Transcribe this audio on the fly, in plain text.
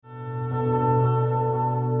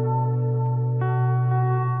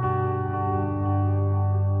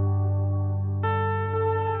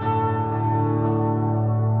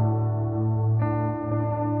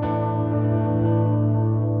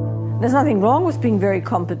There's nothing wrong with being very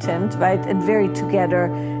competent, right, and very together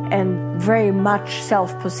and very much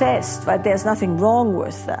self-possessed, right? There's nothing wrong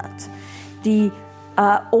with that. The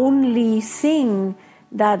only thing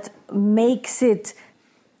that makes it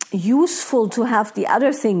useful to have the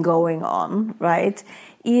other thing going on, right,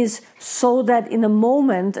 is so that in a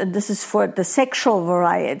moment, and this is for the sexual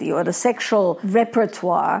variety or the sexual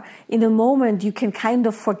repertoire, in a moment you can kind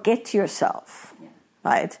of forget yourself,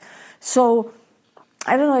 right? So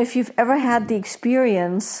I don't know if you've ever had the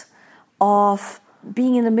experience of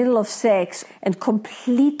being in the middle of sex and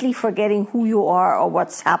completely forgetting who you are or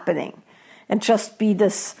what's happening and just be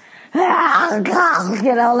this, like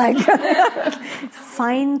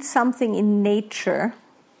find something in nature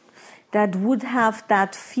that would have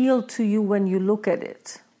that feel to you when you look at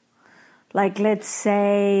it. Like, let's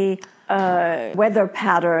say, a weather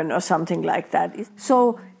pattern or something like that.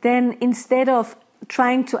 So then instead of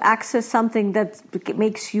trying to access something that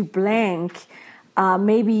makes you blank,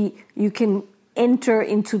 maybe you can enter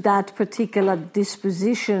into that particular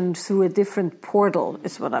disposition through a different portal,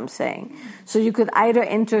 is what I'm saying. So you could either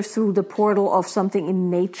enter through the portal of something in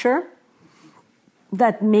nature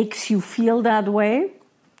that makes you feel that way,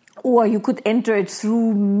 or you could enter it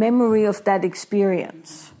through memory of that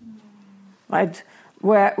experience, right?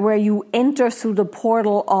 Where you enter through the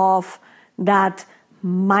portal of that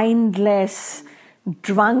mindless,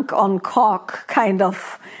 drunk on cock kind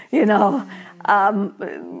of,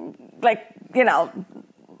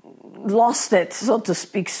 lost it, so to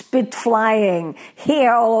speak, spit flying,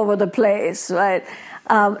 hair all over the place, right?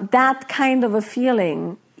 That kind of a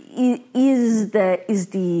feeling is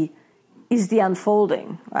the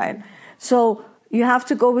unfolding, right? So you have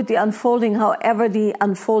to go with the unfolding, however the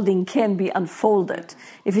unfolding can be unfolded.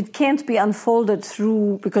 If it can't be unfolded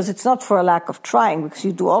through, because it's not for a lack of trying, because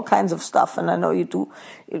you do all kinds of stuff, and I know you do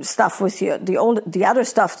stuff with the other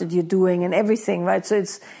stuff that you're doing and everything, right? So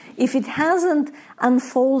if it hasn't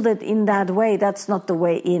unfolded in that way, that's not the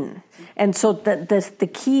way in. And so the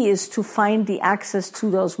key is to find the access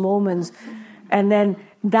to those moments, and then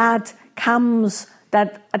that comes,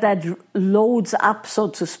 that loads up, so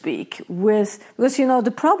to speak, because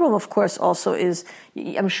the problem, of course, also is,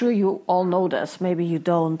 I'm sure you all know this, maybe you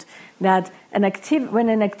don't, that when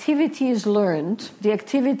an activity is learned, the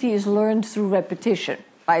activity is learned through repetition,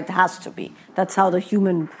 right? It has to be. That's how the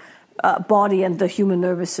human body and the human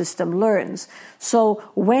nervous system learns. So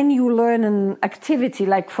when you learn an activity,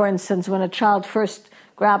 like for instance, when a child first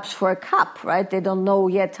grabs for a cup, right? They don't know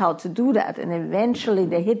yet how to do that. And eventually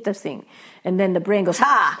they hit the thing. And then the brain goes,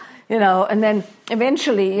 and then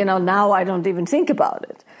eventually, now I don't even think about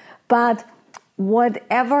it. But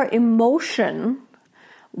whatever emotion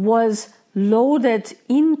was loaded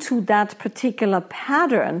into that particular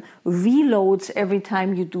pattern reloads every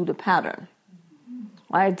time you do the pattern.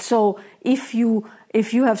 Right? So if you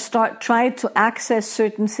have tried to access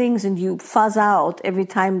certain things and you fuzz out every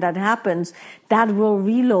time that happens, that will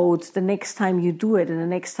reload the next time you do it and the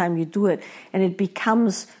next time you do it. And it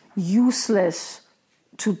becomes useless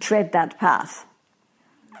to tread that path,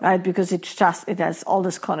 right? Because it has all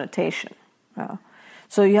this connotation.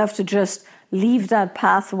 So you have to just leave that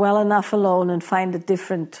path well enough alone and find a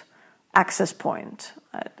different access point,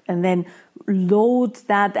 right? And then load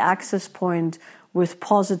that access point with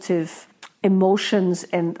positive emotions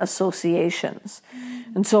and associations.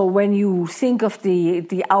 And so when you think of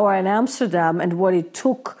the hour in Amsterdam and what it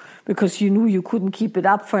took, because you knew you couldn't keep it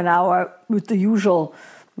up for an hour with the usual,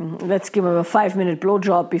 let's give him a 5-minute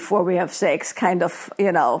blowjob before we have sex kind of,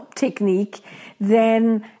 technique,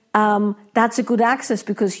 then that's a good access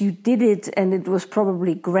because you did it and it was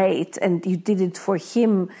probably great and you did it for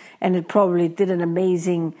him and it probably did an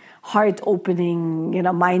amazing, heart-opening,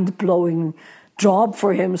 mind-blowing job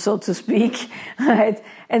for him, so to speak, right?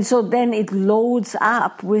 And so then it loads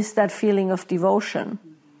up with that feeling of devotion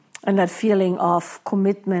and that feeling of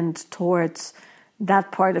commitment towards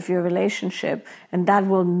that part of your relationship, and that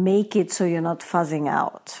will make it so you're not fuzzing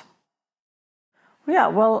out. Yeah,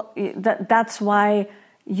 well, that's why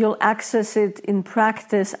you'll access it in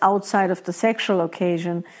practice outside of the sexual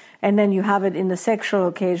occasion, and then you have it in the sexual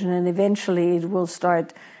occasion, and eventually it will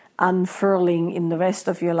start unfurling in the rest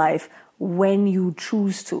of your life when you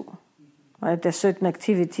choose to. Right? There's certain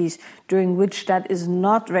activities during which that is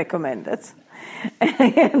not recommended.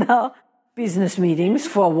 Business meetings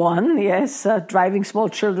for one, yes, driving small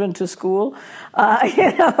children to school,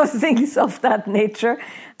 things of that nature.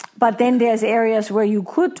 But then there's areas where you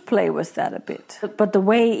could play with that a bit. But the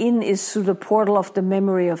way in is through the portal of the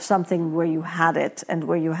memory of something where you had it and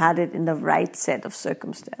where you had it in the right set of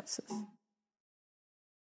circumstances.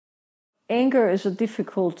 Anger is a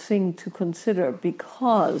difficult thing to consider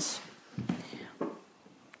because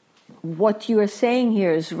what you are saying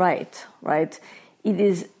here is right? It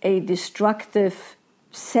is a destructive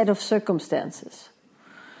set of circumstances.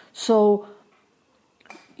 So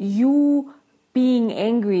you being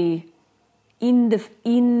angry in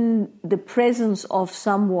the presence of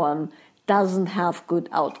someone doesn't have good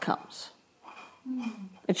outcomes.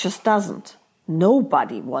 It just doesn't.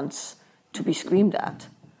 Nobody wants to be screamed at.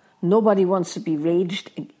 Nobody wants to be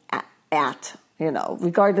raged at,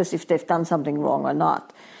 regardless if they've done something wrong or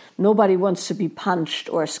not. Nobody wants to be punched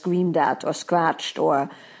or screamed at or scratched or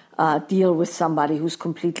deal with somebody who's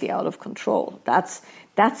completely out of control. That's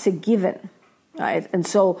a given, right? And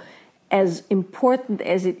so as important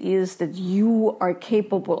as it is that you are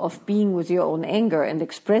capable of being with your own anger and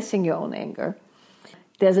expressing your own anger,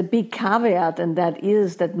 there's a big caveat, and that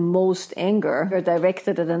is that most anger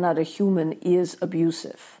directed at another human is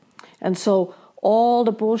abusive. And so all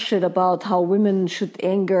the bullshit about how women should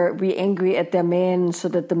be angry at their men so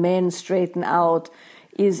that the men straighten out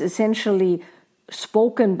is essentially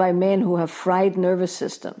spoken by men who have fried nervous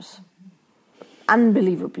systems.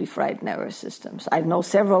 Unbelievably fried nervous systems. I know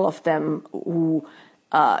several of them who,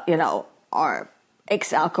 are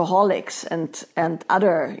ex-alcoholics and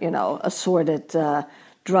other, assorted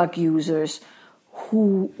drug users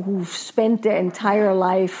who've spent their entire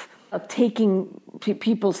life taking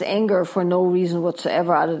people's anger for no reason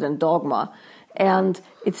whatsoever other than dogma. And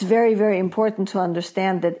it's very, very important to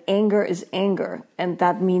understand that anger is anger, and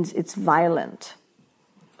that means it's violent.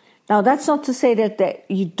 Now, that's not to say that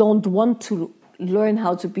you don't want to learn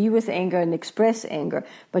how to be with anger and express anger,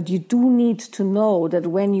 but you do need to know that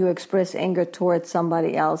when you express anger towards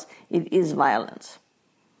somebody else, it is violence,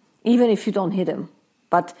 even if you don't hit him.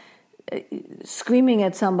 But screaming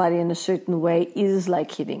at somebody in a certain way is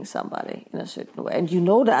like hitting somebody in a certain way. And you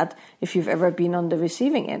know that if you've ever been on the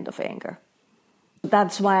receiving end of anger.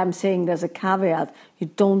 That's why I'm saying there's a caveat. You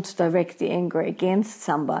don't direct the anger against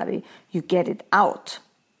somebody. You get it out.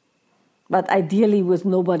 But ideally with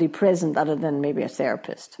nobody present other than maybe a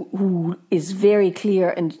therapist who is very clear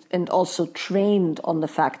and also trained on the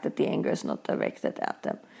fact that the anger is not directed at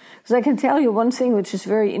them. Because I can tell you one thing which is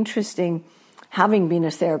very interesting, having been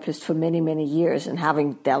a therapist for many, many years and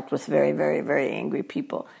having dealt with very, very, very angry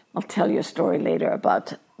people. I'll tell you a story later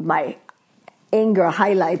about my anger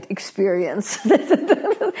highlight experience,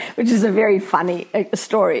 which is a very funny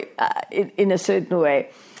story in a certain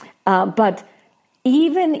way. But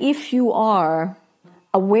even if you are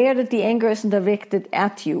aware that the anger isn't directed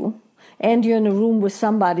at you, and you're in a room with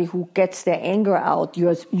somebody who gets their anger out,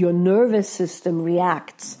 your nervous system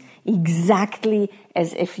reacts exactly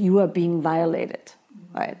as if you are being violated,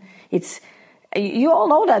 right? You all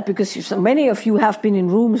know that because so many of you have been in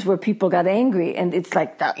rooms where people got angry, and it's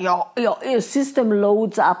like that your system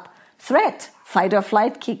loads up threat, fight or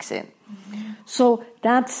flight kicks in. Mm-hmm. So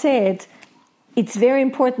that said, it's very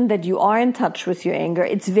important that you are in touch with your anger.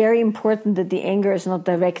 It's very important that the anger is not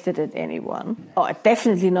directed at anyone. Oh,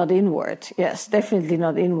 definitely not inward. Yes, definitely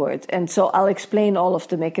not inward. And so I'll explain all of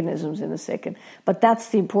the mechanisms in a second. But that's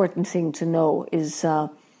the important thing to know is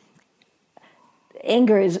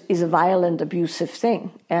anger is a violent, abusive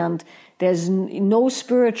thing. And there's no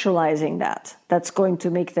spiritualizing that. That's going to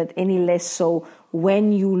make that any less so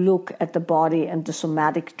when you look at the body and the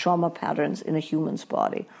somatic trauma patterns in a human's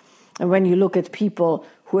body. And when you look at people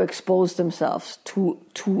who expose themselves to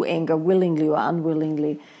anger willingly or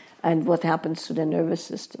unwillingly, and what happens to their nervous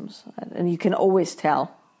systems. And you can always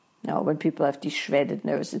tell when people have these shredded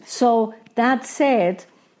nervous systems. So that said,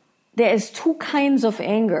 there is two kinds of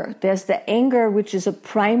anger. There's the anger which is a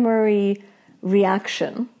primary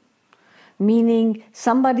reaction, meaning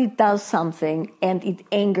somebody does something and it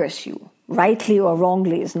angers you. Rightly or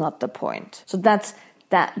wrongly is not the point. So that's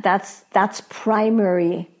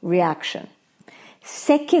primary reaction.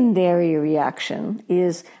 Secondary reaction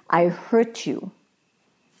is I hurt you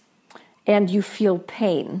and you feel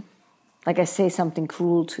pain, like I say something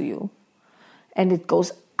cruel to you, and it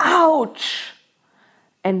goes ouch,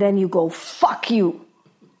 and then you go fuck you,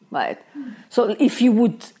 right? So if you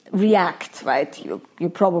would react, right, you're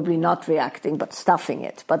probably not reacting but stuffing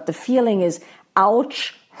it, but the feeling is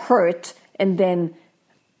ouch, hurt, and then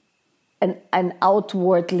an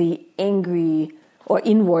outwardly angry or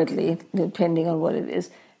inwardly, depending on what it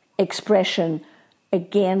is, expression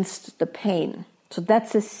against the pain. So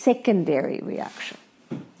that's a secondary reaction.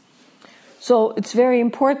 So it's very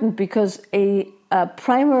important because a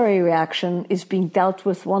primary reaction is being dealt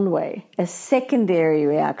with one way. A secondary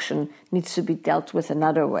reaction needs to be dealt with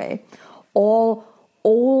another way. All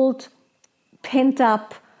old,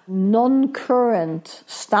 pent-up, non-current,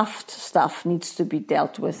 stuffed stuff needs to be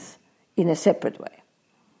dealt with in a separate way.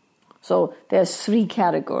 So there's 3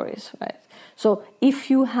 categories, right? So if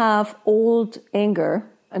you have old anger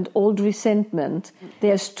and old resentment,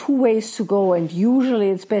 there's 2 ways to go, and usually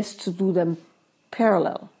it's best to do them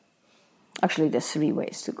parallel. Actually, there's 3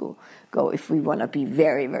 ways to go if we want to be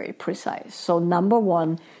very, very precise. So number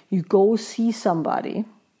 1, you go see somebody,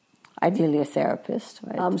 ideally a therapist,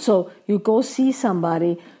 right? So you go see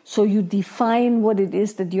somebody, so you define what it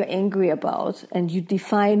is that you're angry about, and you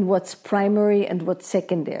define what's primary and what's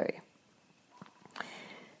secondary.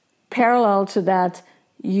 Parallel to that,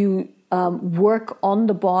 you work on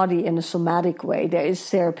the body in a somatic way. There is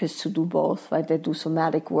therapists who do both, right? They do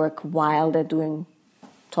somatic work while they're doing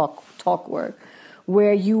talk work,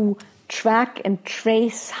 where you track and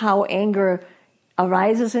trace how anger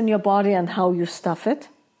arises in your body and how you stuff it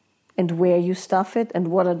and where you stuff it and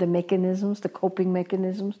what are the mechanisms, the coping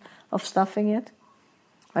mechanisms of stuffing it.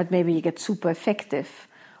 Right? Maybe you get super effective,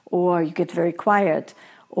 or you get very quiet,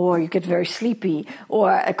 or you get very sleepy, or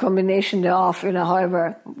a combination thereof,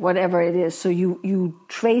 however, whatever it is. So you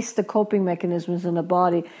trace the coping mechanisms in the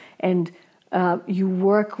body, and you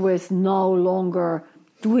work with no longer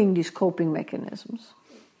doing these coping mechanisms.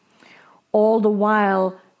 All the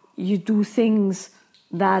while, you do things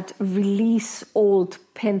that release old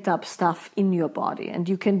pent-up stuff in your body. And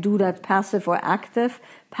you can do that passive or active.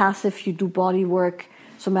 Passive, you do body work,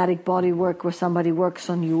 somatic body work, where somebody works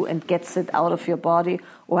on you and gets it out of your body.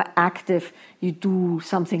 Or active, you do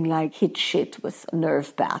something like hit shit with a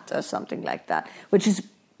nerve bat or something like that, which is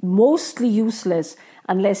mostly useless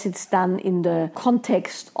unless it's done in the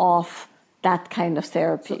context of that kind of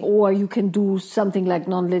therapy. Or you can do something like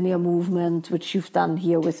nonlinear movement, which you've done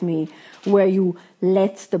here with me, where you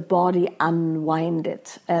let the body unwind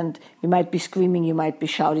it. And you might be screaming, you might be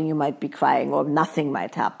shouting, you might be crying, or nothing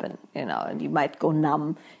might happen, and you might go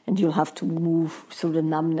numb, and you'll have to move through the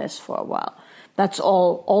numbness for a while. That's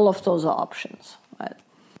all of those are options, right?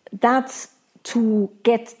 That's to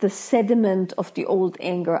get the sediment of the old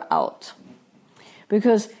anger out.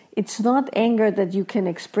 Because it's not anger that you can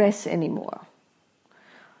express anymore.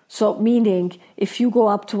 So meaning, if you go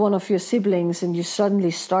up to one of your siblings and you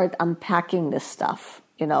suddenly start unpacking this stuff,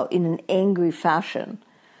 in an angry fashion,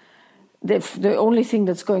 the only thing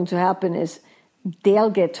that's going to happen is they'll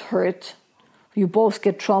get hurt, you both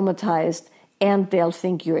get traumatized, and they'll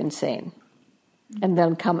think you're insane. And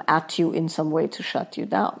they'll come at you in some way to shut you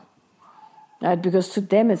down. Right? Because to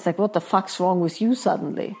them it's like, what the fuck's wrong with you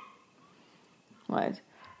suddenly? Right?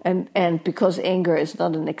 And because anger is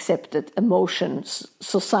not an accepted emotion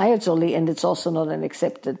societally, and it's also not an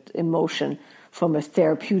accepted emotion from a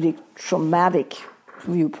therapeutic, traumatic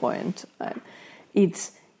viewpoint, right?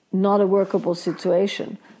 It's not a workable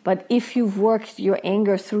situation. But if you've worked your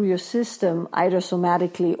anger through your system, either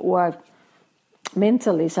somatically or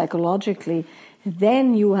mentally, psychologically,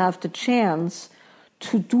 then you have the chance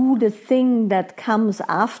to do the thing that comes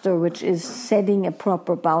after, which is setting a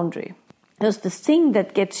proper boundary. Because the thing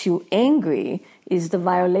that gets you angry is the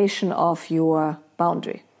violation of your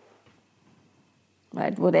boundary.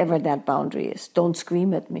 Right? Whatever that boundary is. Don't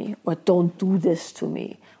scream at me, or don't do this to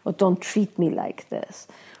me, or don't treat me like this.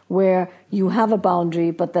 Where you have a boundary,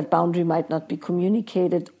 but that boundary might not be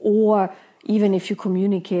communicated, or even if you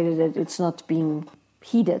communicated it, it's not being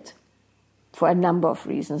heeded for a number of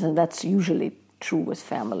reasons. And that's usually true with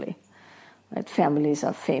family. Right? Families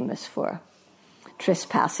are famous for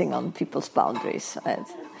trespassing on people's boundaries. Right?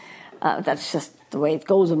 That's just the way it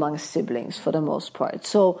goes amongst siblings for the most part.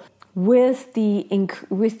 So with the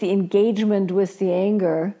engagement with the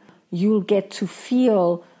anger, you'll get to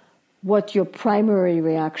feel what your primary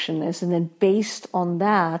reaction is, and then based on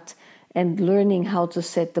that and learning how to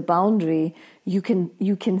set the boundary, you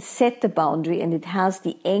can set the boundary, and it has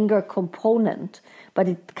the anger component, but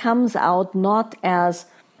it comes out not as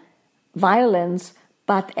violence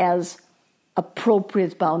but as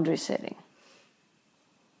appropriate boundary setting.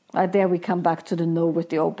 Right there we come back to the know with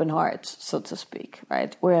the open heart, so to speak,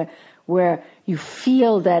 right? Where you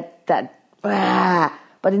feel that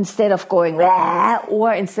but instead of going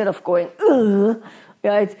or instead of going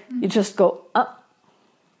right, you just go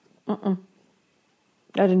right,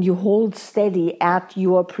 and you hold steady at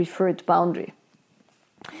your preferred boundary.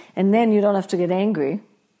 And then you don't have to get angry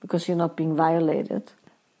because you're not being violated.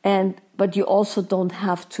 But you also don't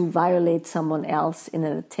have to violate someone else in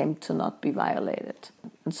an attempt to not be violated.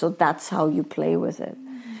 And so that's how you play with it.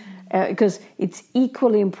 Because it's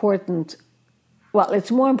equally important, well,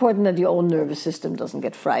 it's more important that your own nervous system doesn't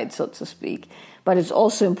get fried, so to speak. But it's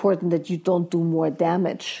also important that you don't do more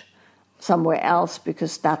damage somewhere else,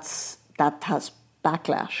 because that has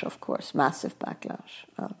backlash, of course, massive backlash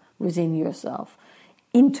within yourself,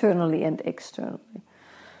 internally and externally.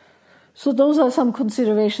 So those are some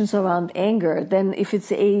considerations around anger. Then if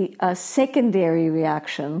it's a secondary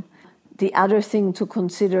reaction, the other thing to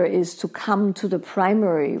consider is to come to the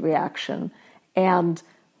primary reaction and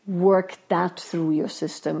work that through your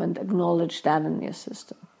system and acknowledge that in your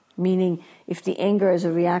system. Meaning, if the anger is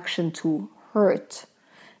a reaction to hurt,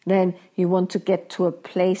 then you want to get to a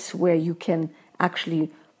place where you can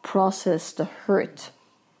actually process the hurt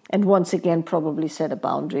and once again probably set a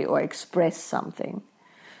boundary or express something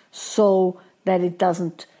so that it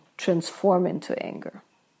doesn't transform into anger.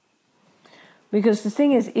 Because the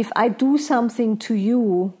thing is, if I do something to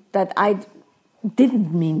you that I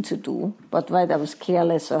didn't mean to do, but right, I was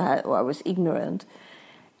careless or I was ignorant,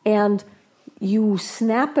 and you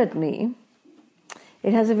snap at me,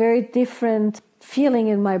 it has a very different feeling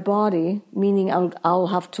in my body, meaning I'll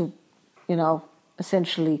have to,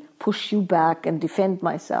 essentially push you back and defend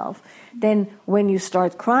myself, than when you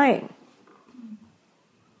start crying.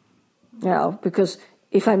 Because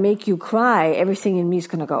if I make you cry, everything in me is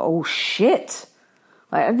going to go, oh shit,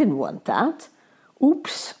 right? I didn't want that.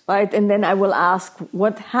 Oops, right? And then I will ask,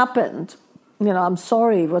 what happened? I'm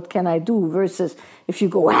sorry, what can I do? Versus if you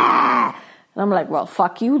go, ah, and I'm like, well,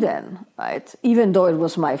 fuck you then, right? Even though it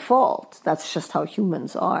was my fault. That's just how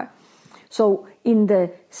humans are. So in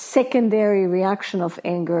the secondary reaction of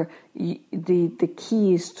anger, the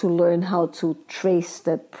key is to learn how to trace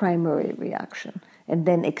the primary reaction and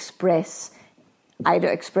then express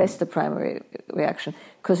the primary reaction,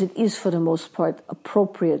 because it is, for the most part,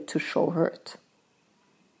 appropriate to show hurt.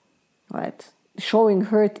 Right? Showing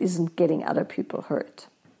hurt isn't getting other people hurt.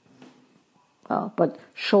 But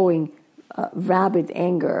showing rabid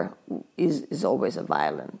anger is always a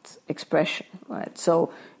violent expression, right?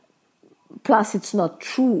 So, plus it's not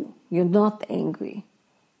true. You're not angry.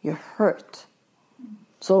 You're hurt.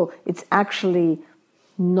 So it's actually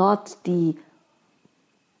not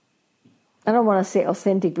I don't want to say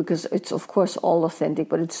authentic, because it's of course all authentic,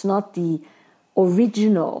 but it's not the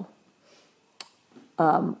original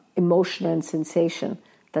emotion and sensation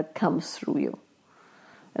that comes through you.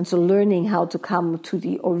 And so learning how to come to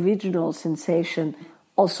the original sensation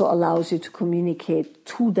also allows you to communicate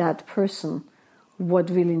to that person what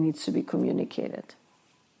really needs to be communicated,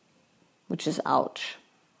 which is ouch.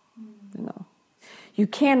 You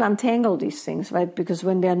can untangle these things, right? Because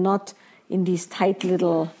when they're not in these tight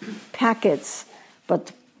little packets,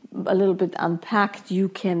 but a little bit unpacked, you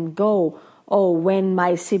can go, oh, when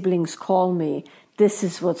my siblings call me, this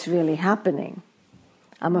is what's really happening.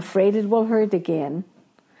 I'm afraid it will hurt again.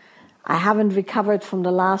 I haven't recovered from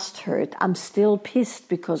the last hurt. I'm still pissed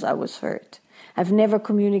because I was hurt. I've never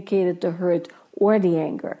communicated the hurt or the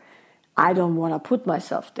anger. I don't want to put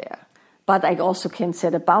myself there. But I also can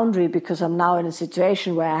set a boundary because I'm now in a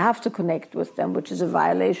situation where I have to connect with them, which is a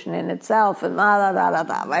violation in itself, and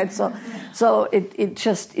right? So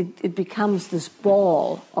it becomes this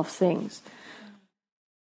ball of things.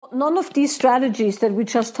 None of these strategies that we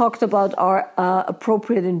just talked about are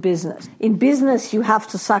appropriate in business. In business, you have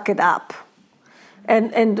to suck it up.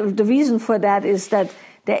 And the reason for that is that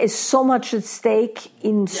there is so much at stake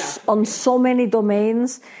on so many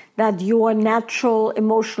domains that your natural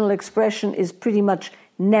emotional expression is pretty much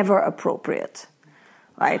never appropriate,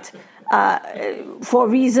 right? For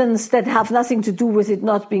reasons that have nothing to do with it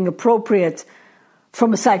not being appropriate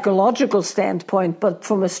from a psychological standpoint, but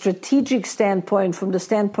from a strategic standpoint, from the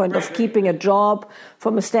standpoint of keeping a job,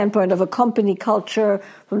 from a standpoint of a company culture,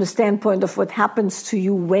 from the standpoint of what happens to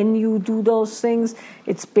you when you do those things,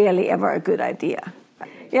 it's barely ever a good idea.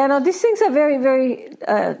 These things are very, very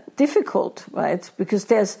difficult, right? Because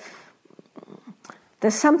there's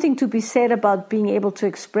something to be said about being able to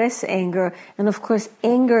express anger. And of course,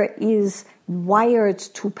 anger is wired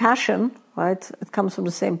to passion, right? It comes from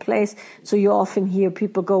the same place. So you often hear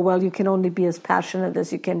people go, well, you can only be as passionate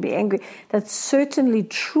as you can be angry. That's certainly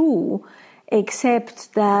true,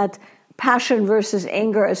 except that passion versus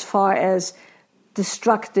anger as far as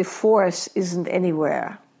destructive force isn't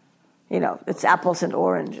anywhere. It's apples and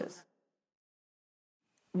oranges.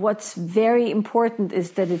 What's very important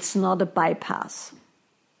is that it's not a bypass,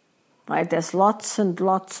 right? There's lots and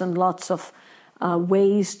lots and lots of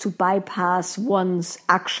ways to bypass one's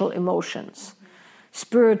actual emotions.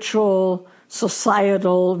 Spiritual,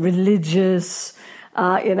 societal, religious,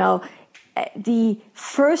 The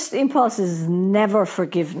first impulse is never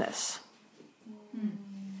forgiveness,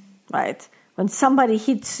 right? When somebody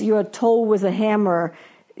hits your toe with a hammer,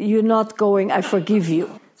 you're not going, I forgive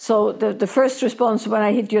you. So the first response when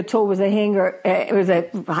I hit your toe with a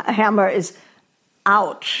hammer is,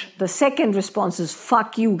 ouch. The second response is,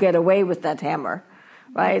 fuck you, get away with that hammer,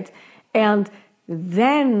 right? And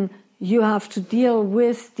then you have to deal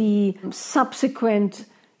with the subsequent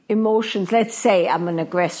emotions. Let's say I'm an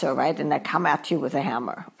aggressor, right? And I come at you with a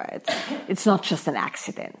hammer, right? It's not just an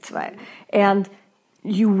accident, right? And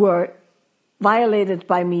you were violated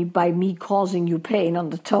by me causing you pain on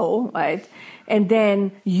the toe, right? And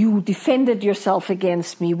then you defended yourself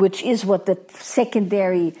against me, which is what the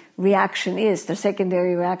secondary reaction is. The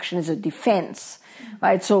secondary reaction is a defense,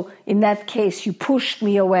 right? So in that case, you pushed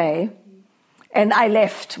me away and I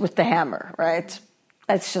left with the hammer, right?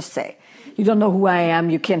 Let's just say. You don't know who I am,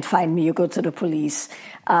 you can't find me, you go to the police,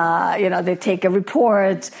 they take a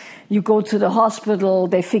report, you go to the hospital,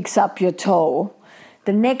 they fix up your toe.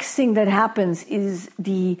 The next thing that happens is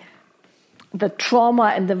the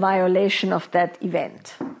trauma and the violation of that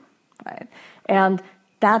event, right? And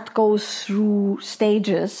that goes through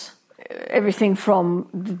stages, everything from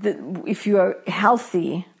if you are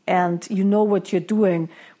healthy and you know what you're doing,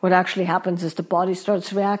 what actually happens is the body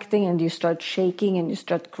starts reacting and you start shaking and you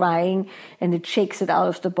start crying and it shakes it out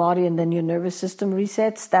of the body and then your nervous system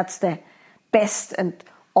resets. That's the best and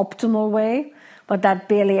optimal way. But that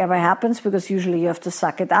barely ever happens because usually you have to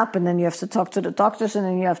suck it up and then you have to talk to the doctors and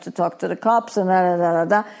then you have to talk to the cops and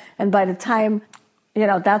da. And by the time,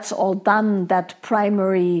 that's all done, that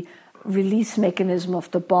primary release mechanism of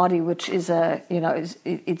the body, which is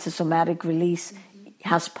it's a somatic release,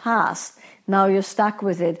 has passed. Now you're stuck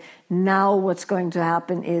with it. Now what's going to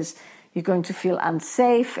happen is you're going to feel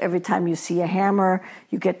unsafe. Every time you see a hammer,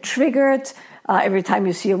 you get triggered. Every time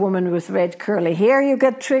you see a woman with red curly hair, you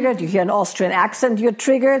get triggered. You hear an Austrian accent, you're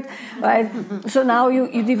triggered, right? So now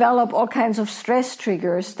you develop all kinds of stress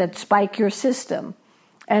triggers that spike your system.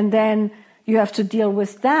 And then you have to deal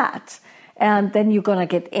with that. And then you're going to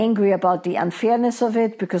get angry about the unfairness of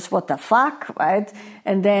it because what the fuck, right?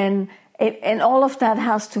 And then and all of that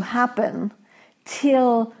has to happen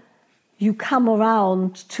till you come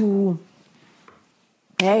around to,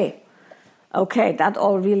 hey, okay, that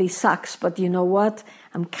all really sucks, but you know what?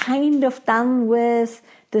 I'm kind of done with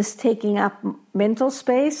this taking up mental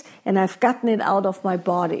space, and I've gotten it out of my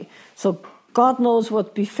body. So God knows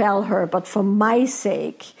what befell her, but for my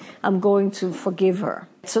sake, I'm going to forgive her.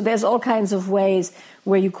 So there's all kinds of ways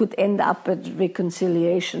where you could end up at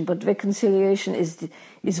reconciliation, but reconciliation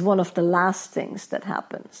is one of the last things that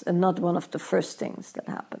happens and not one of the first things that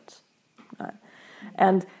happens. Right?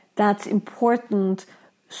 And that's important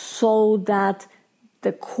so that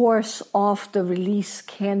the course of the release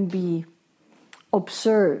can be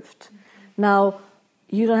observed. Now,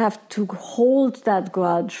 you don't have to hold that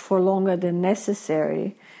grudge for longer than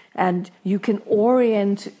necessary, and you can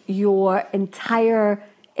orient your entire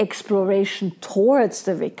exploration towards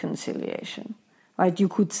the reconciliation. Right? You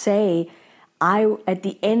could say, at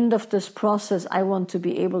the end of this process, I want to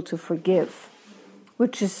be able to forgive,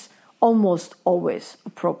 which is almost always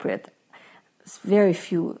appropriate. There's very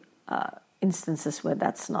few instances where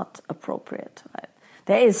that's not appropriate. Right?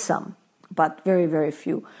 There is some, but very, very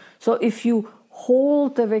few. So if you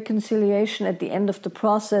hold the reconciliation at the end of the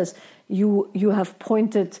process, you have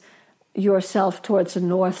pointed yourself towards a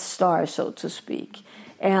North Star, so to speak.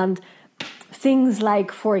 And things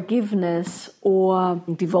like forgiveness or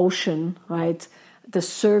devotion, right? The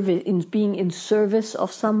service, in being in service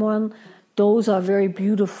of someone, those are very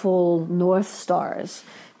beautiful North Stars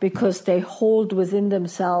because they hold within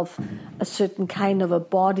themselves a certain kind of a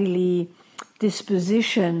bodily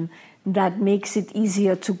disposition that makes it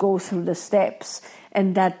easier to go through the steps,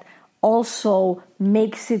 and that also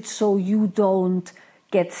makes it so you don't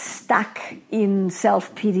get stuck in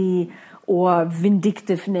self-pity or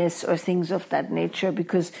vindictiveness or things of that nature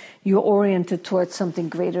because you're oriented towards something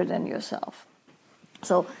greater than yourself.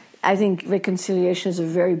 So I think reconciliation is a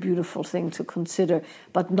very beautiful thing to consider,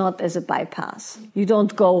 but not as a bypass. You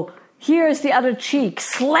don't go, here's the other cheek,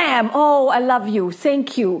 slam, oh, I love you,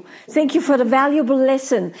 thank you. Thank you for the valuable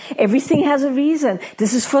lesson. Everything has a reason.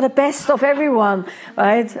 This is for the best of everyone,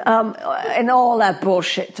 right? And all that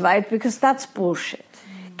bullshit, right? Because that's bullshit.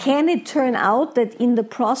 Can it turn out that in the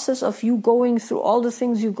process of you going through all the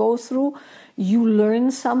things you go through, you learn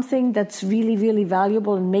something that's really, really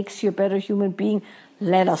valuable and makes you a better human being?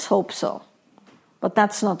 Let us hope so. But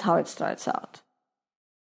that's not how it starts out.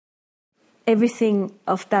 Everything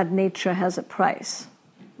of that nature has a price,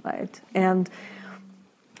 right? And,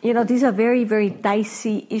 these are very, very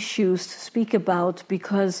dicey issues to speak about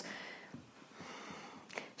because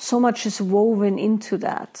so much is woven into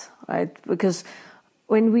that, right? Because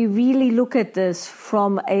when we really look at this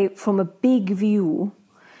from a big view,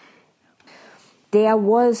 there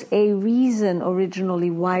was a reason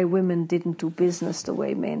originally why women didn't do business the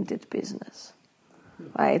way men did business,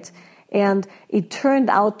 right? And it turned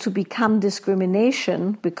out to become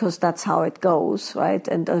discrimination because that's how it goes, right?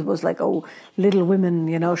 And it was like, oh, little women,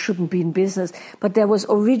 shouldn't be in business. But there was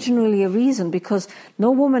originally a reason, because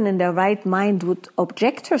no woman in their right mind would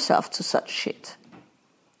object herself to such shit,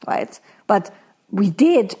 right? But we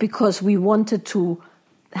did because we wanted to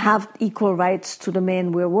have equal rights to the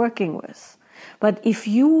men we're working with. But if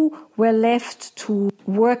you were left to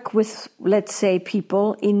work with, let's say,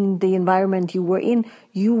 people in the environment you were in,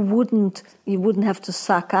 you wouldn't have to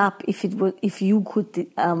suck up if you could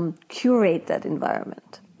curate that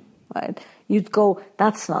environment, right? You'd go,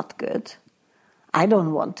 that's not good. I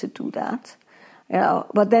don't want to do that.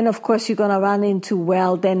 But then, of course, you're going to run into,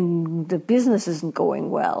 well, then the business isn't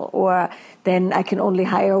going well, or then I can only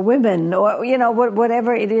hire women, or,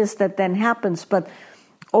 whatever it is that then happens. But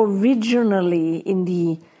originally, in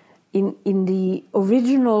the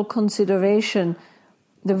original consideration,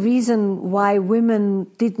 the reason why women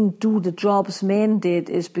didn't do the jobs men did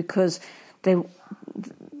is because there's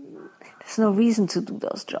no reason to do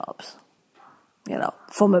those jobs.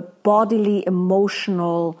 From a bodily,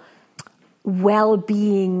 emotional,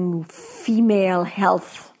 well-being, female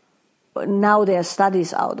health. Now there are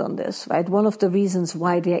studies out on this, right? One of the reasons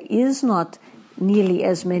why there is not nearly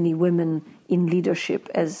as many women in leadership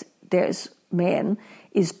as there's men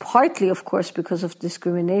is partly, of course, because of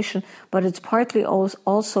discrimination, but it's partly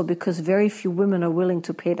also because very few women are willing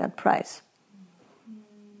to pay that price.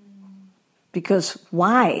 Because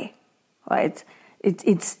why, right?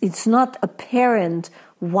 It's not apparent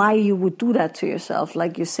why you would do that to yourself.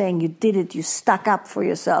 Like you're saying, you did it, you stuck up for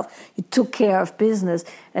yourself, you took care of business,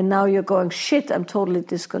 and now you're going, shit, I'm totally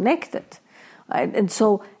disconnected. Right? And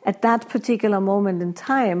so at that particular moment in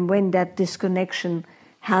time, when that disconnection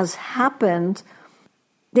has happened,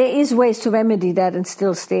 there is ways to remedy that and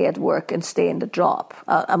still stay at work and stay in the job.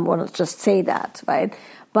 I'm going to just say that, right?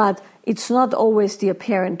 But it's not always the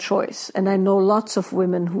apparent choice. And I know lots of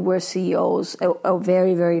women who were CEOs, are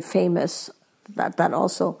very, very famous. That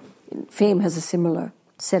also, fame has a similar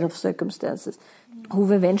set of circumstances, who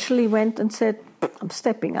eventually went and said, I'm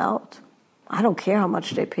stepping out. I don't care how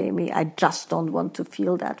much they pay me. I just don't want to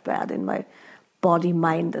feel that bad in my body,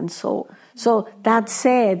 mind, and soul. So that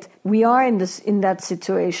said, we are in that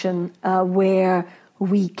situation where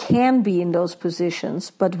we can be in those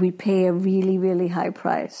positions, but we pay a really, really high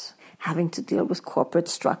price, having to deal with corporate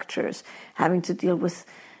structures, having to deal with,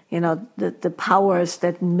 the powers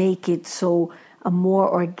that make it so a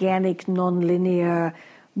more organic, non-linear,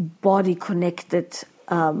 body-connected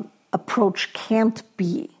approach can't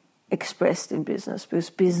be expressed in business, because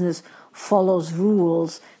business follows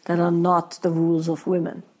rules that are not the rules of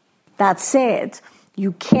women. That said,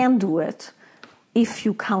 you can do it if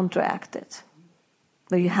you counteract it.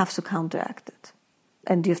 But you have to counteract it.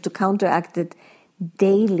 And you have to counteract it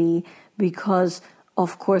daily because,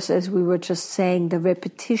 of course, as we were just saying, the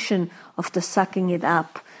repetition of the sucking it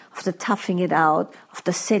up, of the toughing it out, of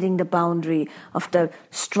the setting the boundary, of the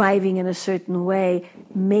striving in a certain way,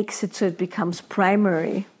 makes it so it becomes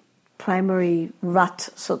primary rut,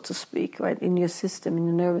 so to speak, right, in your system, in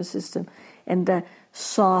your nervous system. And the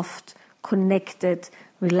soft, connected,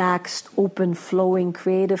 relaxed, open, flowing,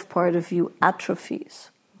 creative part of you atrophies.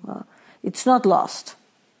 It's not lost.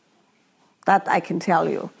 That I can tell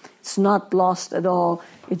you. It's not lost at all.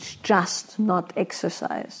 It's just not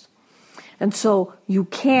exercised. And so you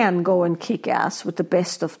can go and kick ass with the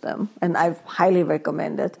best of them. And I highly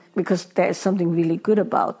recommend it, because there is something really good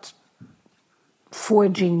about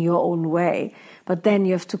forging your own way. But then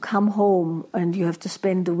you have to come home and you have to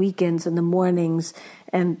spend the weekends and the mornings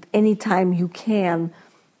and any time you can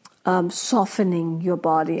softening your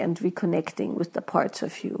body and reconnecting with the parts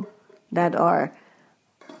of you that are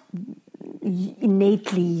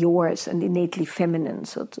innately yours and innately feminine,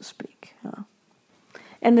 so to speak.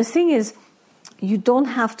 And the thing is, you don't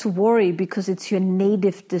have to worry because it's your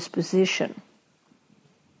native disposition,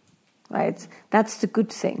 right? That's the good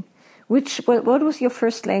thing. What was your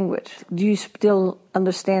first language? Do you still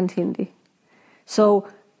understand Hindi? So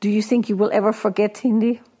do you think you will ever forget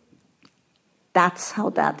Hindi? That's how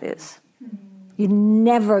that is. You're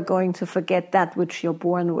never going to forget that which you're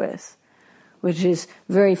born with, which is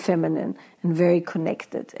very feminine and very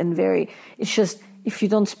connected and it's just, if you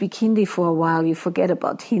don't speak Hindi for a while, you forget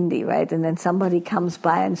about Hindi, right? And then somebody comes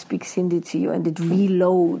by and speaks Hindi to you and it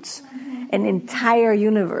reloads an entire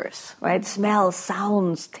universe, right? Smells,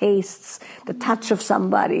 sounds, tastes, the touch of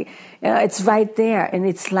somebody. It's right there. And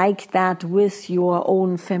it's like that with your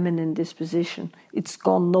own feminine disposition. It's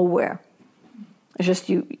gone nowhere. It's just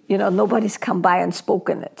nobody's come by and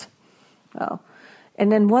spoken it.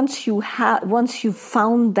 And then once you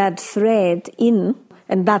found that thread in,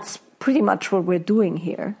 and that's pretty much what we're doing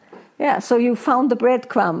here. Yeah, so you found the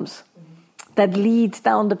breadcrumbs that lead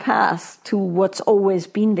down the path to what's always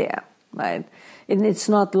been there, right? And it's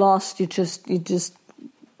not lost. You just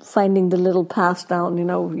finding the little path down.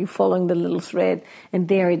 You're following the little thread, and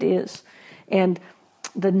there it is. And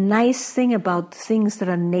the nice thing about things that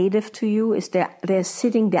are native to you is they're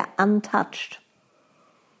sitting there untouched,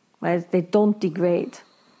 right? They don't degrade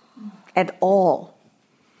at all.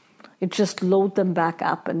 You just load them back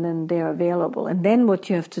up, and then they're available. And then what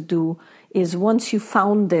you have to do is, once you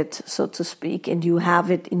found it, so to speak, and you have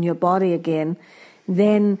it in your body again,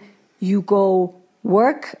 then you go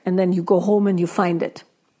work, and then you go home and you find it.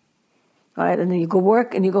 All right? And then you go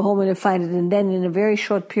work, and you go home and you find it. And then in a very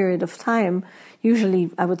short period of time, usually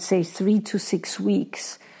I would say 3 to 6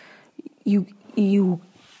 weeks, you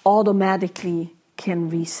automatically can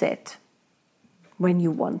reset when you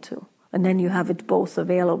want to. And then you have it both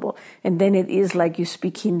available. And then it is like you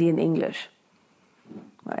speak Hindi and English.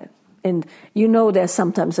 Right? And there's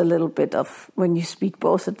sometimes a little bit of, when you speak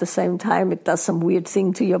both at the same time, it does some weird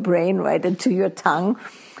thing to your brain, right, and to your tongue.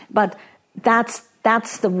 But that's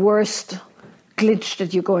the worst glitch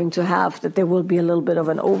that you're going to have, that there will be a little bit of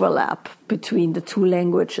an overlap between the two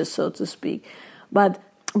languages, so to speak. But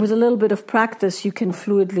with a little bit of practice, you can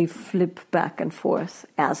fluidly flip back and forth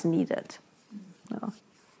as needed.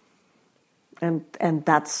 And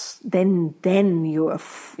that's then you're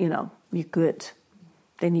good.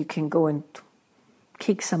 Then you can go and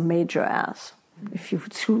kick some major ass if you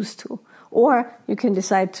choose to, or you can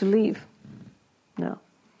decide to leave.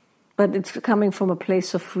 But it's coming from a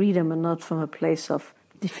place of freedom and not from a place of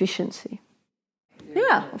deficiency.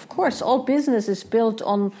 Yeah, of course. All business is built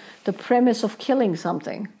on the premise of killing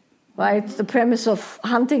something, right? The premise of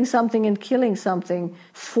hunting something and killing something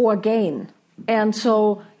for gain, and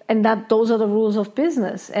so. And those are the rules of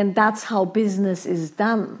business, and that's how business is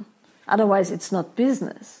done. Otherwise, it's not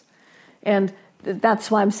business. And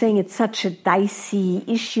that's why I'm saying it's such a dicey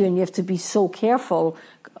issue, and you have to be so careful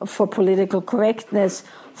for political correctness,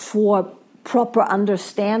 for proper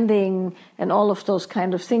understanding, and all of those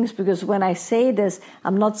kind of things. Because when I say this,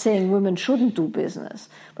 I'm not saying women shouldn't do business,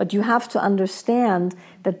 but you have to understand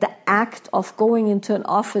that the act of going into an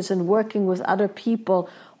office and working with other people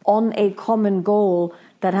on a common goal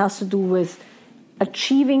that has to do with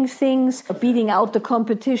achieving things, beating out the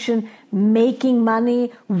competition, making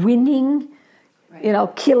money, winning,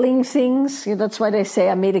 killing things. That's why they say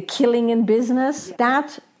I made a killing in business.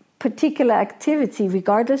 That particular activity,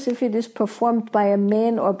 regardless if it is performed by a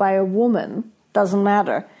man or by a woman, doesn't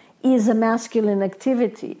matter, is a masculine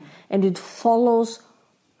activity. And it follows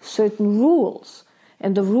certain rules.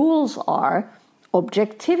 And the rules are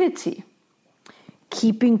objectivity,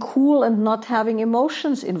 keeping cool and not having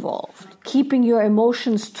emotions involved, keeping your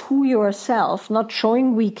emotions to yourself, not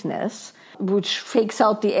showing weakness, which fakes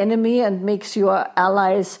out the enemy and makes your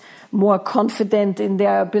allies more confident in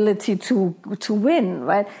their ability to win,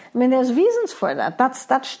 right? I mean, there's reasons for that.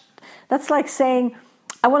 That's like saying,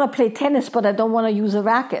 I want to play tennis, but I don't want to use a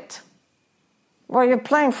racket. Well, you're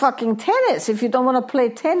playing fucking tennis. If you don't want to play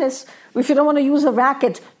tennis, if you don't want to use a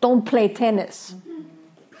racket, don't play tennis,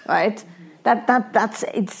 right? That's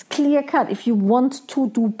it's clear cut. If you want to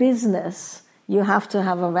do business, you have to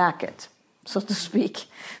have a racket, so to speak.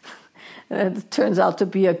 It turns out to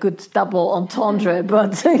be a good double entendre,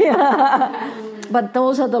 but yeah. But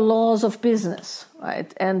those are the laws of business,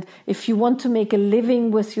 right? And if you want to make a living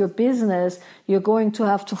with your business, you're going to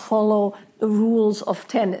have to follow the rules of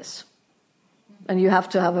tennis, and you have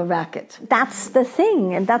to have a racket. That's the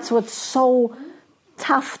thing, and that's what's so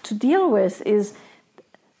tough to deal with. Is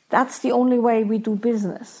that's the only way we do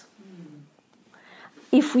business.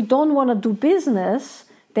 If we don't want to do business,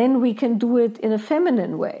 then we can do it in a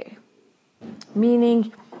feminine way.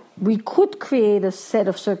 Meaning, we could create a set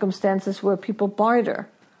of circumstances where people barter,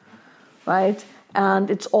 right? And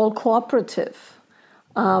it's all cooperative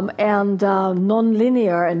and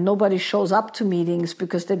non-linear, and nobody shows up to meetings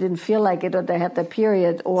because they didn't feel like it, or they had their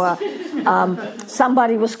period, or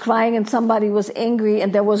somebody was crying and somebody was angry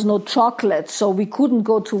and there was no chocolate, so we couldn't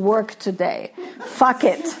go to work today. Fuck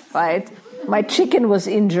it, right? My chicken was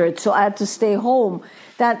injured, so I had to stay home.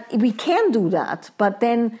 That we can do that, but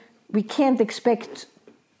then we can't expect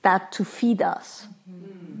that to feed us,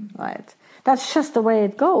 right? That's just the way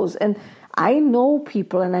it goes. And I know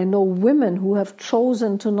people, and I know women who have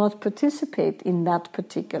chosen to not participate in that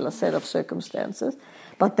particular set of circumstances,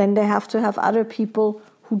 but then they have to have other people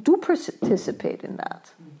who do participate in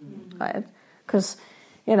that, right? Because,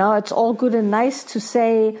 it's all good and nice to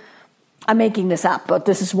say, I'm making this up, but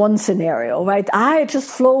this is one scenario, right? I just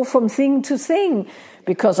flow from thing to thing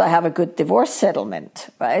because I have a good divorce settlement,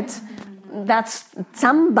 right? That's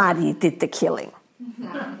somebody did the killing,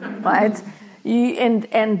 right?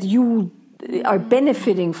 You are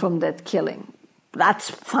benefiting from that killing. That's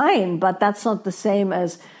fine, but that's not the same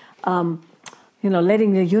as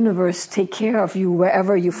letting the universe take care of you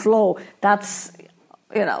wherever you flow. That's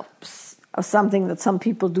something that some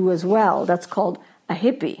people do as well. That's called a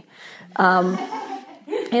hippie.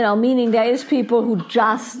 Meaning there is people who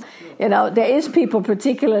just, there is people,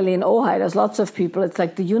 particularly in Ojai, there's lots of people, it's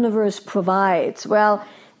like the universe provides. Well,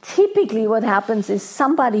 typically what happens is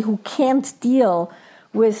somebody who can't deal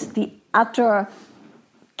with the utter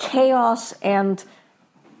chaos and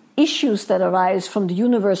issues that arise from the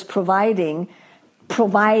universe provides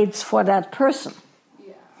for that person.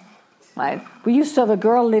 Yeah. Right? We used to have a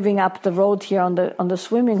girl living up the road here on the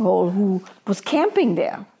swimming hole who was camping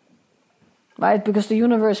there. Right? Because the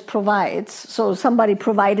universe provides. So somebody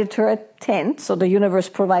provided her a tent. So the universe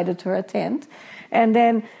provided her a tent. And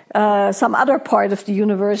then some other part of the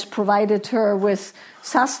universe provided her with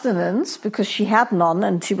sustenance because she had none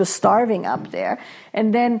and she was starving up there.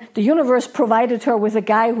 And then the universe provided her with a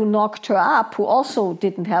guy who knocked her up who also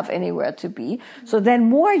didn't have anywhere to be. So then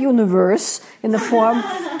more universe in the form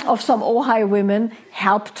of some Ojai women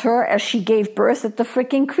helped her as she gave birth at the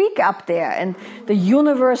freaking creek up there. And the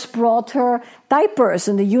universe brought her diapers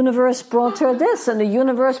and the universe brought her this and the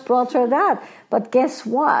universe brought her that. But guess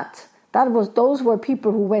what? Those were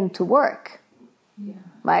people who went to work,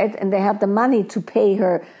 right? And they had the money to pay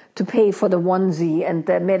for the onesie and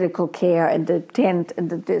the medical care and the tent and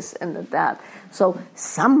the this and the that. So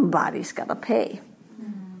somebody's got to pay.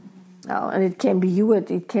 And it can be you,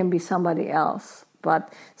 it can be somebody else,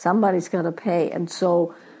 but somebody's got to pay. And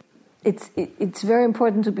so it's very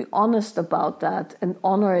important to be honest about that and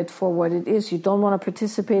honor it for what it is. You don't want to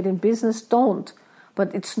participate in business, don't.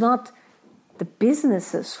 But it's not the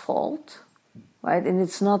business's fault, right? And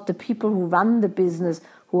it's not the people who run the business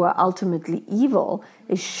who are ultimately evil.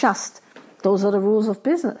 It's just, those are the rules of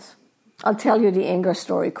business. I'll tell you the anger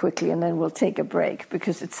story quickly and then we'll take a break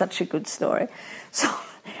because it's such a good story. So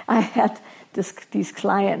I had these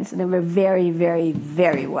clients and they were very, very,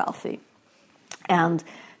 very wealthy. And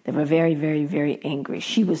they were very, very, very angry.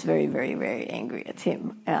 She was very, very, very angry at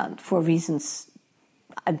him, and for reasons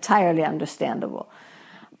entirely understandable.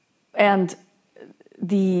 And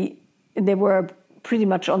they were pretty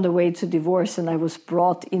much on the way to divorce, and I was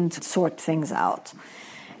brought in to sort things out.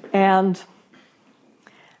 And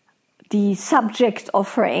the subject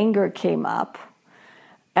of her anger came up,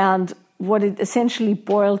 and what it essentially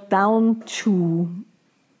boiled down to,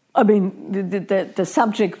 the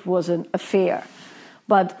subject was an affair,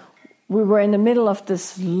 but we were in the middle of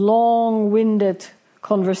this long-winded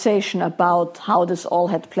conversation about how this all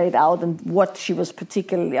had played out and what she was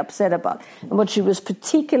particularly upset about. And what she was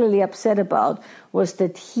particularly upset about was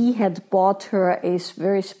that he had bought her a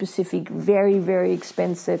very specific, very, very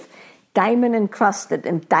expensive, diamond-encrusted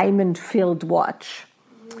and diamond-filled watch.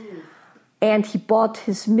 And he bought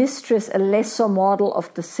his mistress a lesser model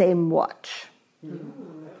of the same watch.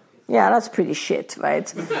 Yeah, that's pretty shit,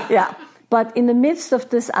 right? Yeah. But in the midst of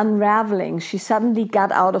this unraveling, she suddenly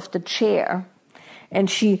got out of the chair and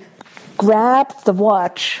she grabbed the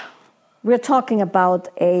watch. We're talking about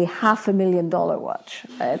a $500,000 watch,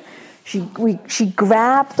 right? She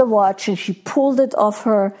grabbed the watch and she pulled it off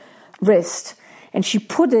her wrist. And she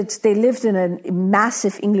put it, they lived in a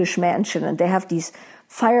massive English mansion and they have these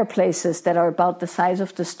fireplaces that are about the size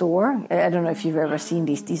of the store. I don't know if you've ever seen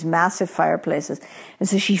these massive fireplaces. And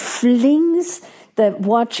so she flings the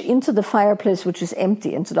watch into the fireplace, which is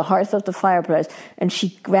empty, into the hearth of the fireplace, and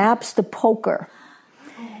she grabs the poker.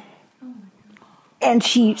 And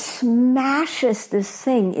she smashes this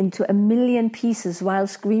thing into 1,000,000 pieces while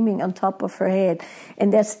screaming on top of her head.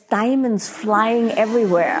 And there's diamonds flying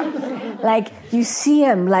everywhere. Like, you see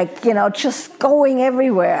them, just going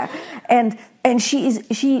everywhere. And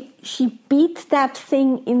she beat that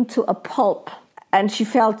thing into a pulp. And she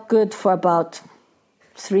felt good for about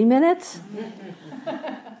 3 minutes.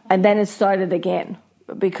 And then it started again.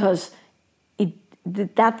 Because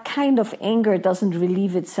that kind of anger doesn't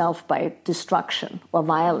relieve itself by destruction or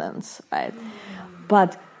violence, right?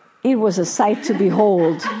 But it was a sight to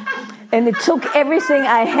behold. And it took everything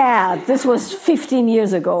I had. This was 15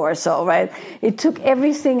 years ago or so, right? It took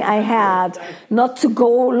everything I had not to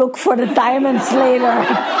go look for the diamonds later.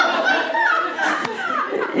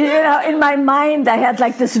 In my mind, I had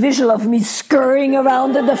this visual of me scurrying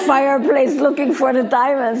around in the fireplace looking for the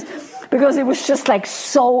diamonds. Because it was just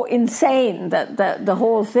so insane, the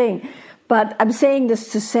whole thing. But I'm saying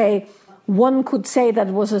this to say, one could say that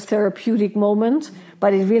was a therapeutic moment,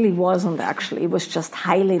 but it really wasn't actually. It was just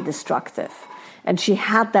highly destructive. And she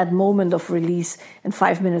had that moment of release, and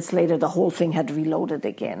 5 minutes later, the whole thing had reloaded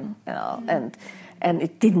again, and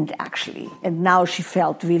it didn't actually. And now she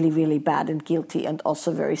felt really, really bad and guilty, and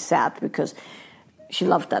also very sad because she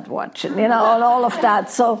loved that watch, and and all of that.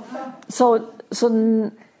 So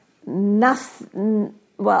nothing.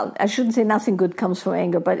 Well, I shouldn't say nothing good comes from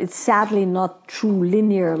anger, but it's sadly not true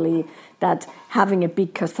linearly that having a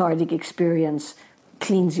big cathartic experience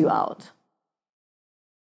cleans you out.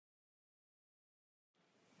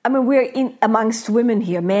 I mean, we're amongst women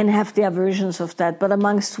here. Men have their versions of that, but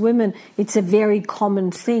amongst women, it's a very common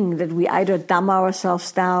thing that we either dumb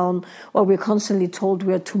ourselves down, or we're constantly told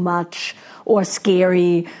we're too much, or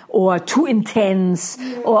scary, or too intense,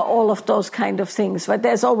 or all of those kind of things. But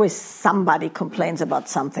there's always somebody complains about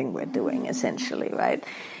something we're doing, essentially, right?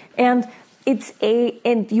 And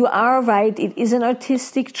and you are right. It is an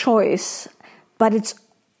artistic choice, but it's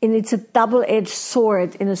a double-edged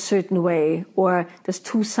sword in a certain way, or there's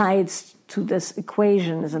two sides to this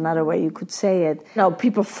equation is another way you could say it. Now,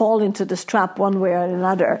 people fall into this trap one way or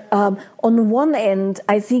another. On one end,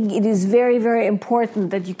 I think it is very, very important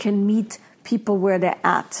that you can meet people where they're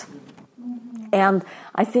at. And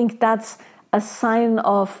I think that's a sign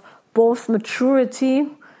of both maturity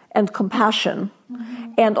and compassion,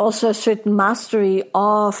 and also a certain mastery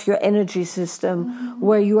of your energy system,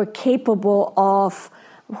 where you are capable of.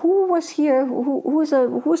 Who was here? Who's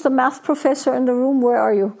the math professor in the room? Where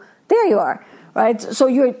are you? There you are, right? So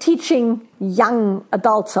you're teaching young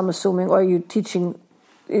adults, I'm assuming, or you're teaching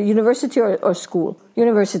university or school?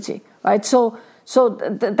 University, right? So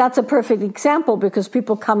that's a perfect example, because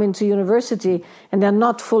people come into university and they're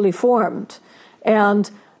not fully formed,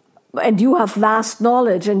 and you have vast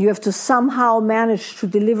knowledge, and you have to somehow manage to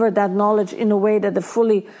deliver that knowledge in a way that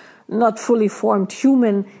a not fully formed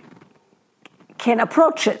human can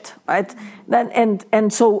approach it, right?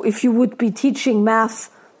 And so if you would be teaching math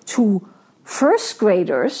to first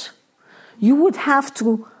graders, you would have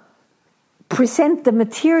to present the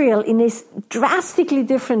material in a drastically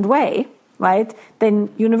different way, right, than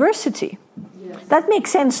university. Yes. That makes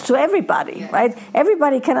sense to everybody, yes. Right?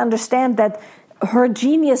 Everybody can understand that her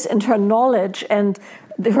genius and her knowledge and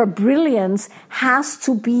her brilliance has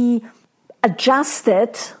to be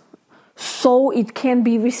adjusted so it can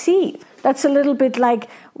be received. That's a little bit like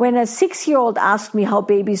when a 6-year-old asked me how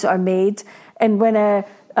babies are made, and when a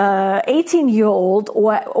 18-year-old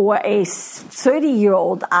or a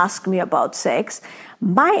 30-year-old asked me about sex,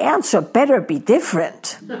 my answer better be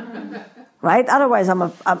different, right? Otherwise, I'm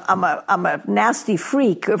a nasty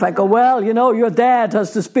freak if I go, well, your dad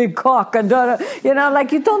has this big cock, and you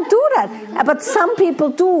don't do that. But some people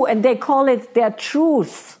do, and they call it their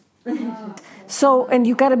truth. So, and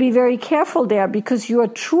you got to be very careful there, because your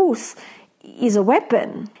truth is a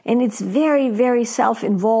weapon, and it's very, very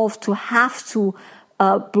self-involved to have to,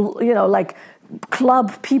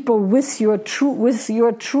 club people with your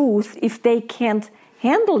truth if they can't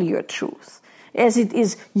handle your truth. As it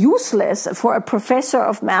is useless for a professor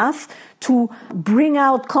of math to bring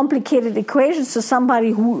out complicated equations to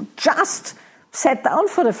somebody who just sat down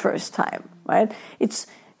for the first time, right? It's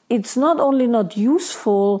not only not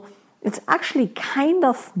useful, it's actually kind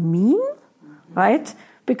of mean, right?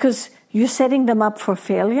 Because you're setting them up for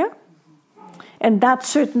failure. And that's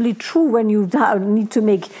certainly true when you need to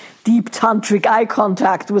make deep tantric eye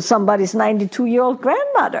contact with somebody's 92-year-old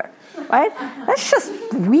grandmother, right? That's just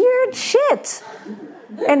weird shit.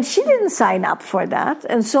 And she didn't sign up for that.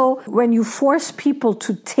 And so when you force people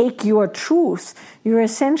to take your truth, you're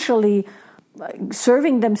essentially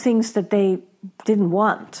serving them things that they didn't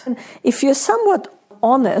want. And if you're somewhat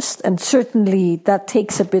honest, and certainly that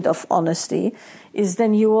takes a bit of honesty, is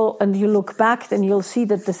then you look back, then you'll see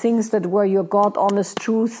that the things that were your God honest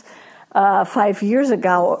truth 5 years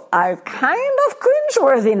ago are kind of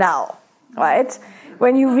cringeworthy now, right?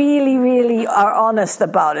 When you really, really are honest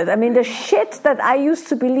about it. I mean, the shit that I used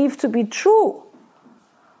to believe to be true,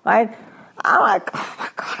 right? I'm like, oh my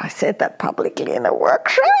God, I said that publicly in a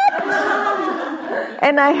workshop.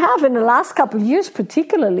 And I have, in the last couple of years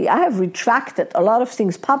particularly, I have retracted a lot of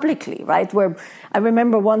things publicly, right? Where I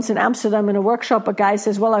remember once in Amsterdam in a workshop, a guy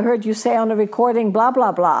says, well, I heard you say on a recording, blah,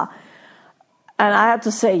 blah, blah. And I had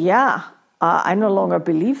to say, yeah, I no longer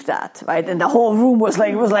believe that, right? And the whole room was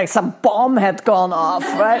like, it was like some bomb had gone off,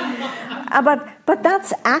 right? But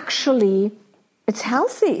that's actually, it's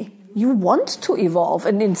healthy. You want to evolve.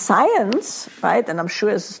 And in science, right, and I'm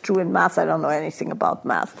sure this is true in math, I don't know anything about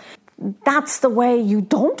math, that's the way. You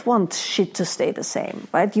don't want shit to stay the same,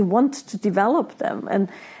 right? You want to develop them.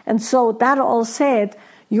 And so that all said,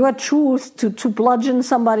 Your truth, to bludgeon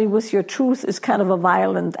somebody with your truth is kind of a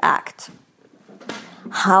violent act.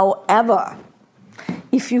 However,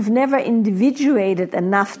 if you've never individuated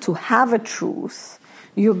enough to have a truth,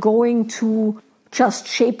 you're going to just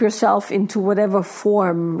shape yourself into whatever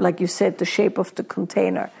form, like you said, the shape of the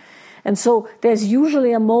container. And so there's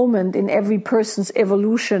usually a moment in every person's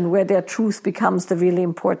evolution where their truth becomes the really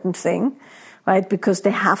important thing, right? Because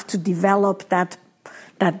they have to develop that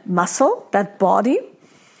muscle, that body.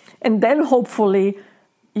 And then hopefully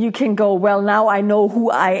you can go, well, now I know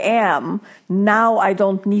who I am. Now I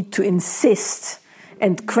don't need to insist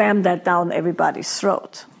and cram that down everybody's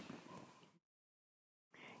throat.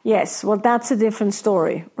 Yes, well, that's a different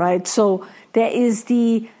story, right? So there is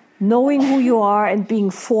the knowing who you are and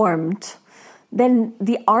being formed. Then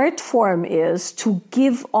the art form is to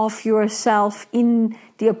give off yourself in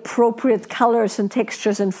the appropriate colors and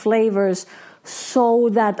textures and flavors so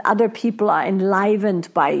that other people are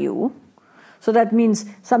enlivened by you. So that means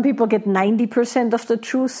some people get 90% of the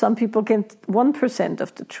truth, some people get 1%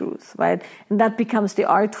 of the truth, right? And that becomes the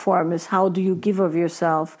art form, is how do you give of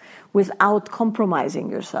yourself without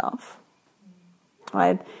compromising yourself,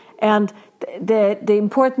 right? And the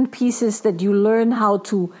important piece is that you learn how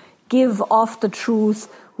to give off the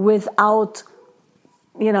truth without,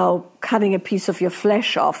 cutting a piece of your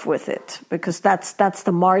flesh off with it, because that's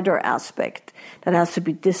the martyr aspect that has to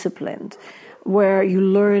be disciplined, where you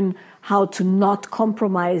learn how to not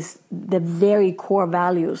compromise the very core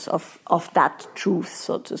values of that truth,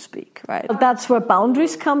 so to speak, right? That's where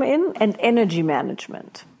boundaries come in, and energy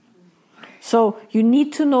management. So you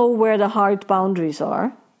need to know where the hard boundaries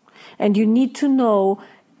are, and you need to know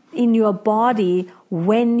in your body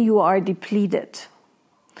when you are depleted.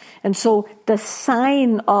 And so the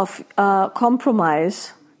sign of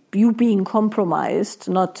compromise, you being compromised,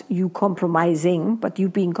 not you compromising, but you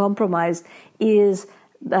being compromised, is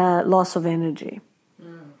the loss of energy,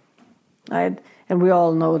 right? And we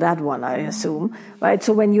all know that one, I assume, right?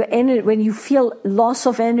 So when you feel loss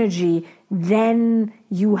of energy, then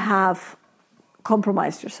you have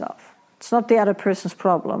compromised yourself. It's not the other person's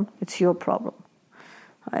problem; it's your problem,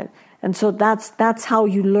 right? And so that's how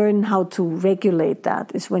you learn how to regulate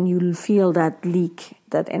that, is when you feel that leak,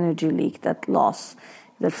 that energy leak, that loss,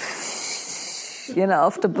 that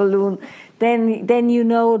of the balloon. Then you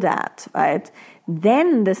know that, right?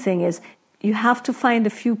 Then the thing is, you have to find a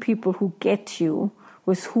few people who get you,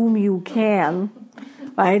 with whom you can,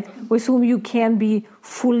 right? With whom you can be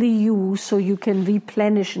fully you, so you can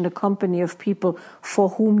replenish in the company of people for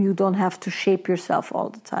whom you don't have to shape yourself all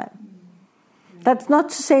the time. That's not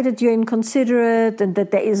to say that you're inconsiderate and that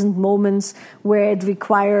there isn't moments where it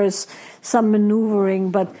requires some maneuvering,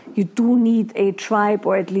 but you do need a tribe,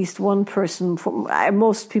 or at least one person.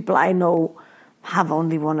 Most people I know have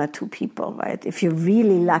only one or two people, right? If you're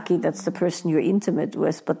really lucky, that's the person you're intimate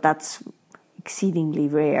with, but that's exceedingly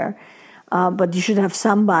rare. But you should have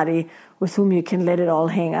somebody with whom you can let it all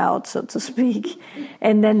hang out, so to speak.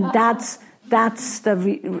 And then that's the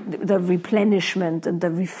replenishment and the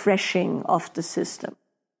refreshing of the system.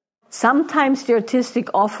 Sometimes the artistic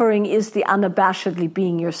offering is the unabashedly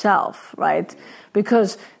being yourself, right?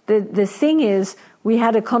 Because the thing is, we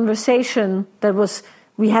had a conversation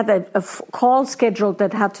we had a call scheduled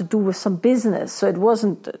that had to do with some business. So it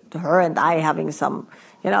wasn't her and I having some,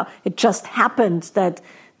 it just happened that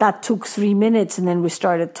took 3 minutes, and then we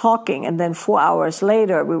started talking, and then 4 hours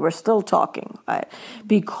later we were still talking, right?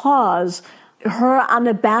 Because her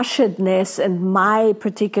unabashedness and my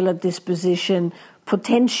particular disposition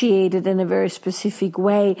potentiated in a very specific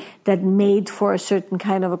way that made for a certain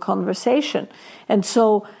kind of a conversation. And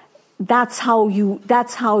so that's how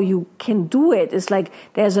you can do it. It's like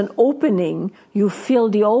there's an opening, you fill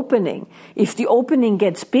the opening. If the opening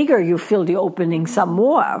gets bigger, you fill the opening some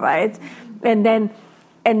more, right? And then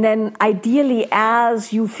ideally,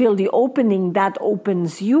 as you fill the opening, that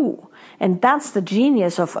opens you. And that's the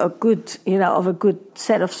genius of a good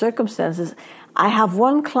set of circumstances. I have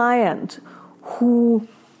one client who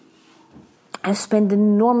I spend an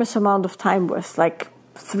enormous amount of time with, like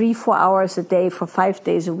 3-4 hours a day for 5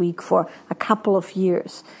 days a week for a couple of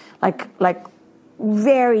years, like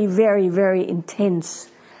very, very, very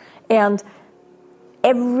intense. And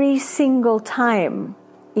every single time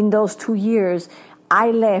in those 2 years,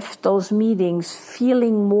 I left those meetings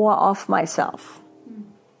feeling more of myself.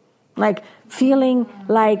 Like feeling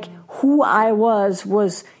like who I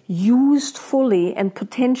was used fully and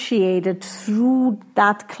potentiated through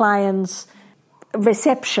that client's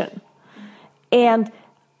reception. And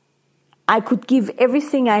I could give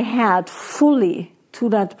everything I had fully to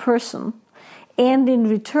that person. And in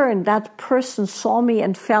return, that person saw me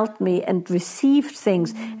and felt me and received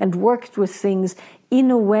things and worked with things in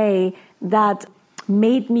a way that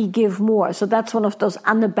made me give more. So that's one of those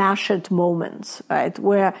unabashed moments, right,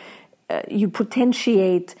 where you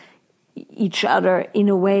potentiate each other in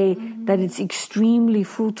a way that it's extremely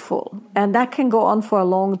fruitful. And that can go on for a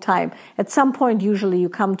long time. At some point, usually you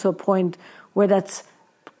come to a point where that's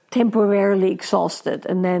temporarily exhausted,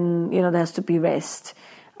 and then, there has to be rest.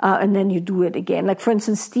 And then you do it again. Like, for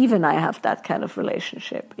instance, Steve and I have that kind of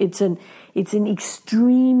relationship. It's an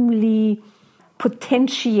extremely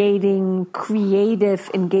potentiating, creative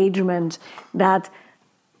engagement that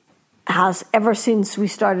has, ever since we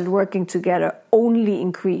started working together, only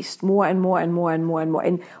increased more and more and more and more and more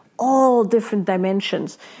in all different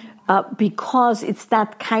dimensions, because it's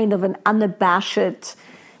that kind of an unabashed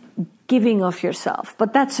giving of yourself.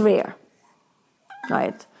 But that's rare,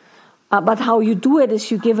 right? But how you do it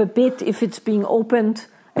is you give a bit. If it's being opened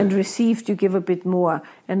and received, you give a bit more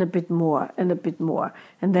and a bit more and a bit more.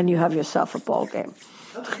 And then you have yourself a ball game.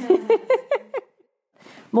 Okay.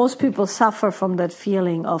 Most people suffer from that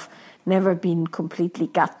feeling of never being completely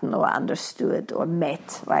gotten or understood or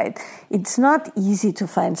met, right? It's not easy to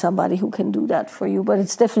find somebody who can do that for you, but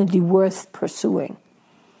it's definitely worth pursuing,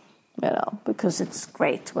 because it's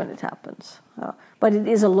great when it happens. But it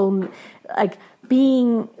is a lonely, like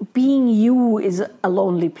being you is a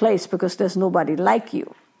lonely place because there's nobody like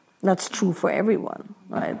you. That's true for everyone,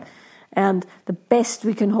 right? And the best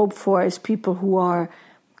we can hope for is people who are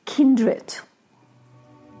kindred.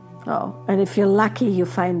 And if you're lucky, you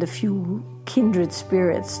find a few kindred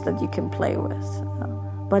spirits that you can play with.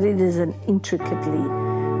 But it is an intricately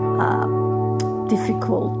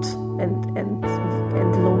difficult and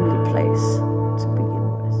lonely place to begin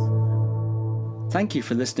with. Thank you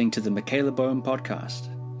for listening to the Michaela Boehm podcast.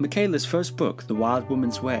 Michaela's first book, The Wild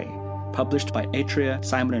Woman's Way, published by Atria,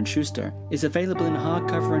 Simon & Schuster, is available in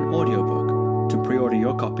hardcover and audiobook. To pre-order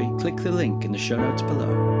your copy, click the link in the show notes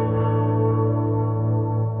below.